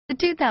The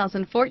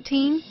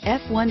 2014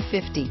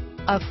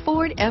 F-150. A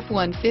Ford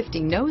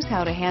F-150 knows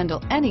how to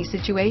handle any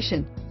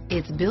situation.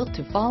 It's built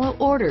to follow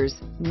orders,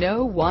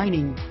 no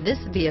whining. This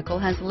vehicle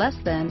has less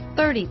than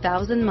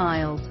 30,000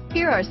 miles.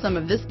 Here are some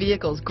of this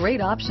vehicle's great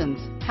options: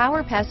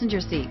 power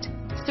passenger seat,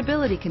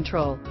 stability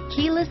control,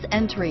 keyless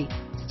entry,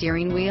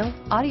 steering wheel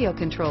audio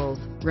controls,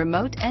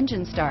 remote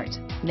engine start,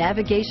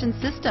 navigation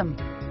system,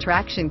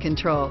 traction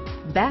control,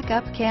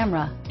 backup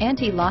camera,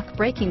 anti-lock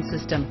braking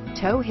system,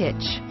 tow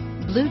hitch,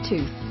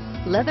 Bluetooth,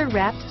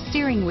 leather-wrapped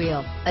steering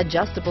wheel,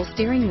 adjustable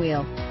steering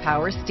wheel,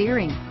 power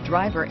steering,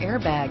 driver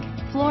airbag,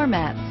 floor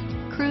mats,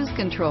 cruise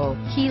control,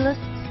 keyless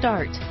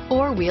start,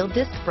 four-wheel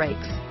disc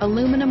brakes,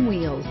 aluminum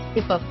wheels.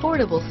 If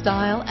affordable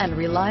style and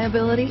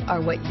reliability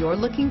are what you're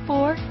looking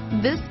for,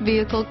 this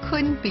vehicle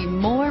couldn't be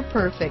more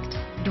perfect.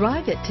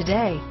 Drive it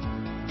today.